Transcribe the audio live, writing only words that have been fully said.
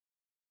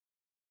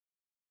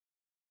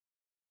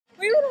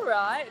all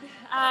right.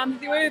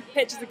 There were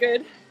patches are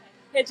good.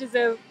 Patches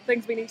are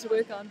things we need to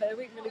work on, but it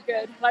went really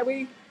good. Like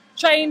we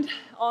trained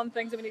on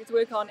things that we needed to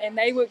work on, and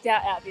they worked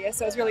out there,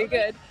 so it was really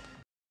good.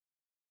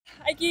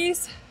 I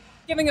guess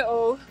giving it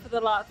all for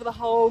the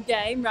whole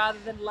game rather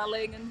than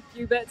lulling in a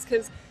few bits,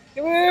 because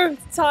there were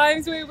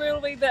times we were a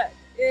wee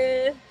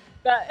bit,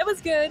 but it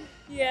was good.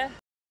 Yeah.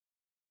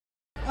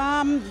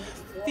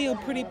 Feel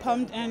pretty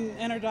pumped and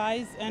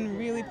energized and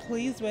really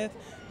pleased with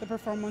the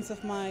performance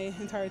of my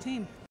entire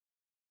team.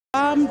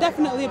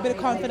 Definitely a bit of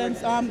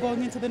confidence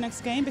going into the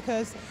next game,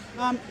 because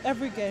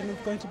every game is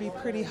going to be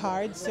pretty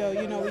hard, so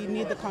we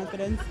need the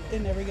confidence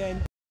in every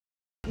game.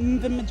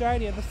 The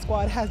majority of the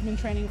squad has been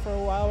training for a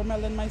while,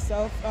 Mel and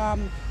myself,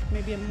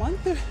 maybe a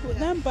month with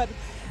them, but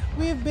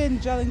we've been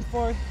gelling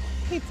for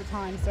heaps of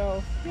time,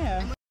 so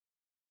yeah.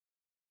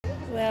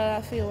 Well,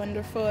 I feel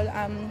wonderful.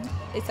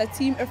 It's a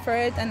team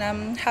effort and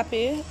I'm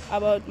happy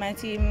about my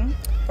team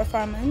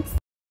performance.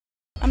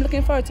 I'm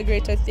looking forward to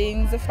greater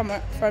things from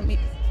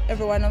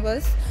every one of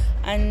us,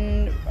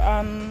 and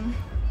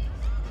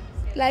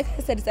like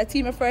I said, it's a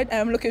team effort and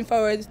I'm looking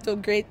forward to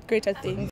greater things.